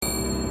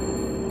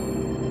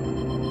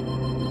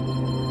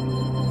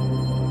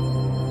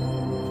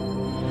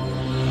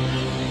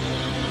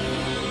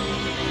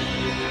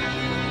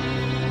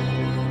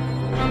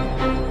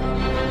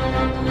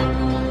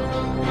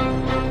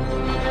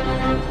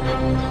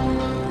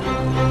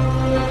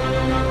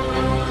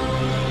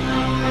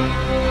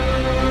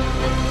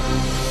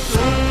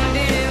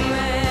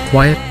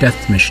Quiet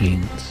Death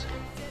Machines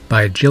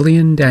by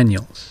Gillian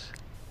Daniels.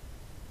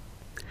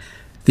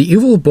 The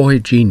evil boy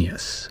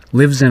genius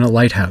lives in a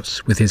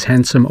lighthouse with his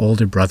handsome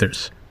older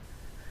brothers.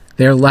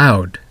 They are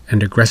loud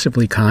and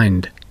aggressively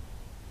kind.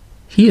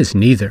 He is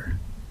neither.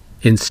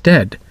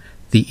 Instead,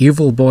 the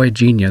evil boy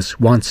genius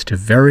wants to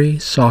very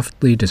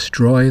softly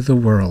destroy the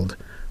world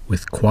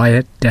with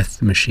quiet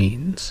death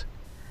machines.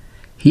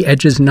 He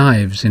edges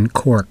knives in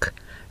cork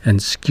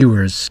and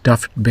skewers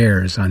stuffed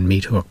bears on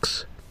meat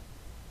hooks.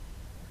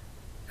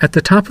 At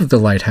the top of the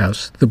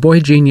lighthouse, the boy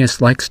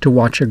genius likes to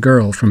watch a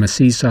girl from a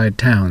seaside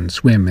town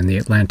swim in the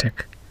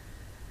Atlantic.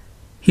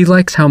 He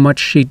likes how much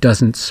she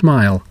doesn't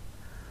smile.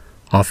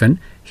 Often,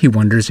 he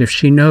wonders if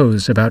she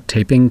knows about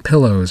taping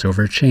pillows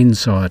over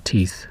chainsaw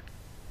teeth.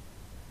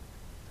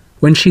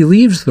 When she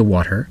leaves the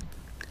water,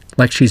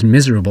 like she's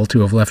miserable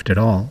to have left it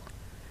all,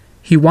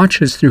 he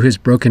watches through his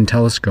broken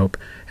telescope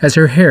as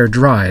her hair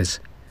dries.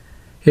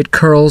 It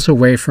curls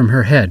away from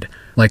her head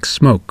like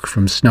smoke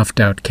from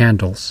snuffed-out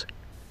candles.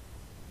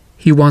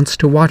 He wants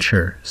to watch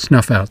her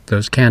snuff out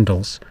those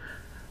candles.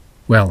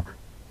 Well,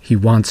 he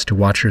wants to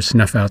watch her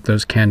snuff out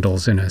those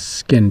candles in a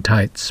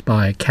skin-tight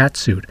spy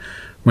catsuit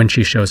when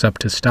she shows up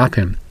to stop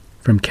him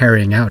from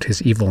carrying out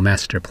his evil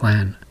master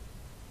plan.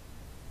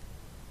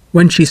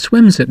 When she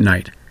swims at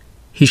night,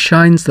 he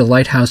shines the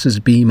lighthouse's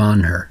beam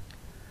on her.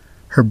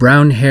 Her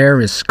brown hair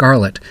is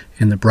scarlet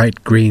in the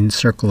bright green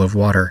circle of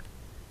water.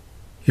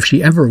 If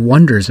she ever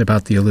wonders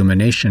about the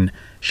illumination,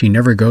 she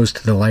never goes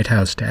to the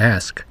lighthouse to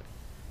ask.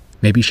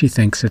 Maybe she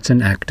thinks it's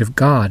an act of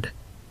God.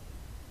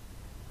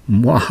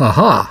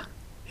 "Mwahaha,"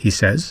 he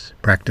says,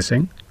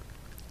 practicing.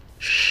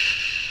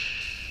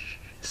 "Shh,"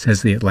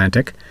 says the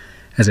Atlantic,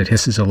 as it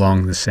hisses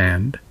along the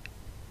sand.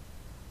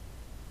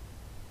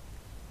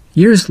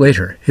 Years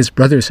later, his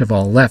brothers have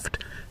all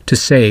left to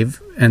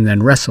save and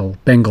then wrestle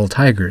Bengal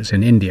tigers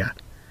in India.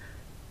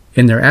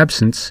 In their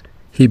absence,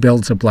 he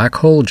builds a black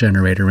hole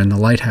generator in the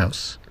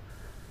lighthouse.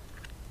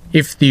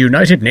 "If the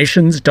United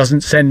Nations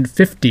doesn't send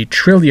 $50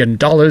 trillion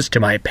to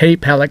my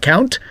PayPal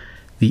account,"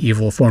 the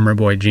evil former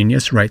boy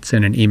genius writes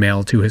in an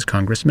email to his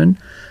congressman,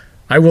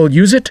 "I will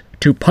use it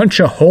to punch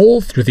a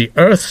hole through the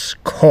Earth's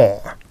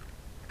core."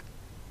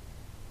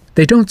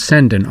 They don't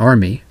send an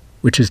army,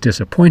 which is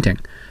disappointing,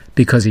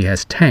 because he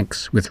has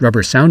tanks with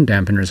rubber sound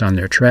dampeners on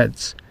their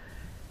treads.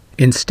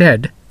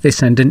 Instead, they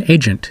send an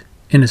agent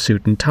in a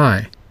suit and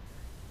tie.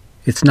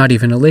 It's not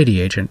even a lady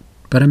agent,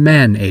 but a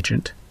man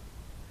agent.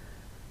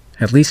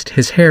 At least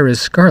his hair is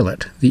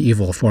scarlet, the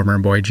evil former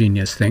boy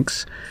genius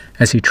thinks,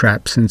 as he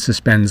traps and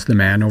suspends the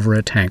man over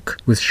a tank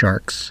with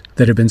sharks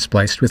that have been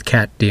spliced with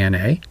cat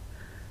DNA.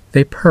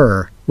 They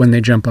purr when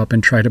they jump up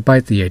and try to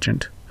bite the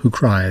agent, who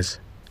cries.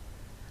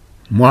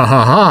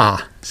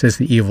 "Mwahaha," says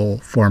the evil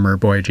former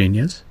boy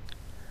genius.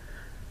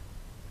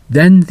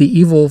 Then the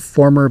evil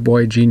former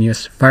boy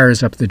genius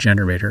fires up the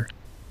generator.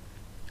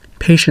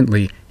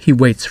 Patiently, he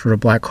waits for a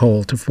black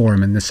hole to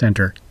form in the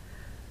center.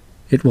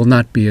 It will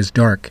not be as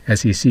dark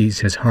as he sees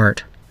his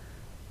heart.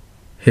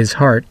 His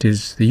heart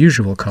is the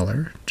usual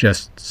color,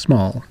 just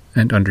small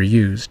and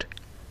underused.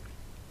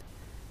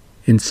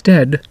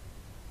 Instead,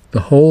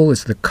 the hole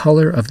is the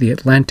color of the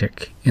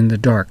Atlantic in the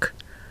dark,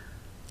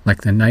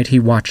 like the night he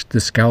watched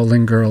the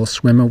scowling girl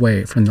swim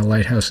away from the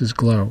lighthouse's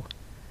glow.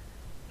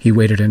 He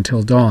waited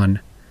until dawn,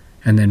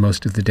 and then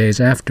most of the days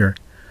after,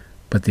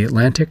 but the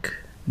Atlantic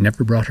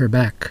never brought her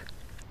back.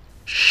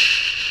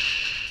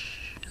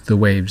 "Shh," the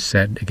waves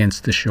said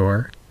against the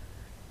shore.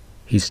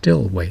 He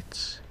still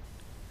waits.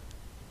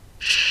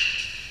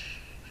 "Shh,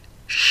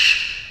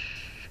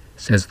 shh,"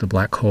 says the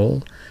black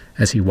hole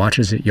as he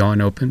watches it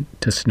yawn open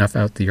to snuff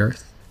out the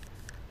earth.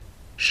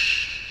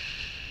 "Shh."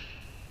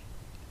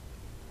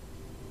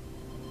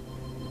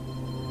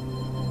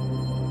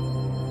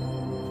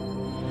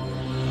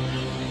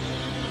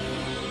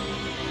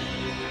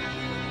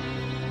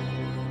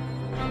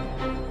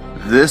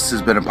 This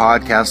has been a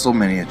PodCastle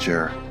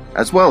miniature,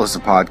 as well as a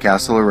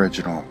PodCastle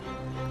original.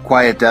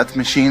 Quiet Death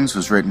Machines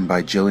was written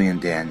by Gillian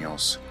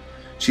Daniels.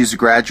 She's a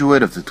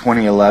graduate of the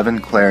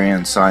 2011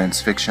 Clarion Science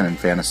Fiction and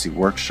Fantasy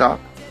Workshop.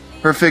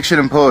 Her fiction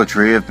and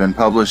poetry have been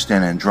published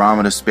in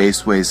Andromeda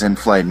Spaceway's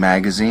In-Flight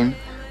magazine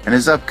and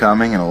is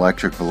upcoming in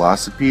Electric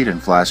Velocipede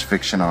and Flash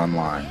Fiction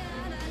Online.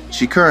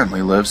 She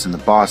currently lives in the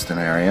Boston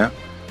area,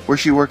 where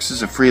she works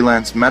as a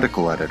freelance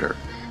medical editor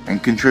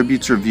and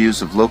contributes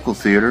reviews of local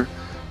theater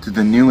to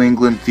the New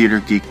England Theater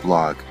Geek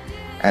blog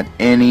at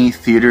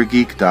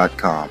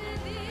anytheatergeek.com.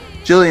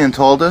 Gillian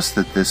told us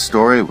that this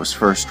story was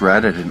first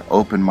read at an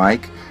open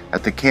mic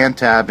at the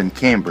Cantab in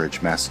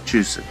Cambridge,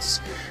 Massachusetts,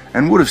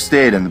 and would have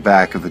stayed in the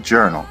back of a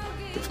journal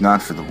if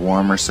not for the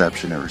warm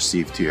reception it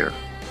received here.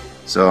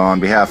 So on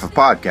behalf of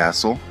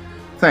PodCastle,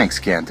 thanks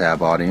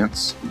Cantab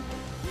audience.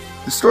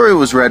 The story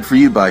was read for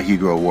you by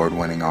Hugo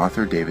Award-winning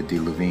author David D.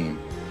 Levine,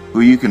 who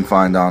you can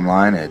find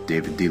online at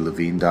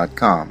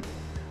daviddlevine.com.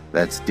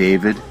 That's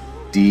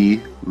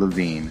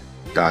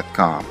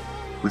daviddlevine.com,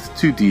 with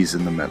 2 D's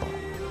in the middle.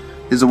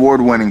 His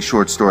award-winning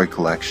short story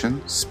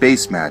collection,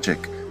 Space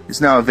Magic,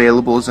 is now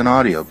available as an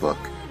audiobook,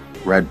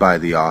 read by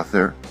the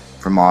author,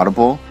 from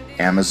Audible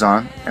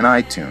Amazon, and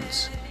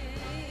iTunes.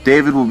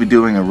 David will be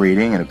doing a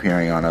reading and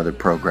appearing on other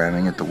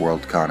programming at the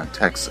Worldcon in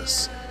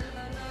Texas.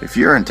 If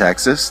you're in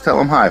Texas, tell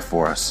him hi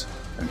for us,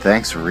 and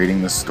thanks for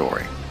reading this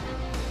story.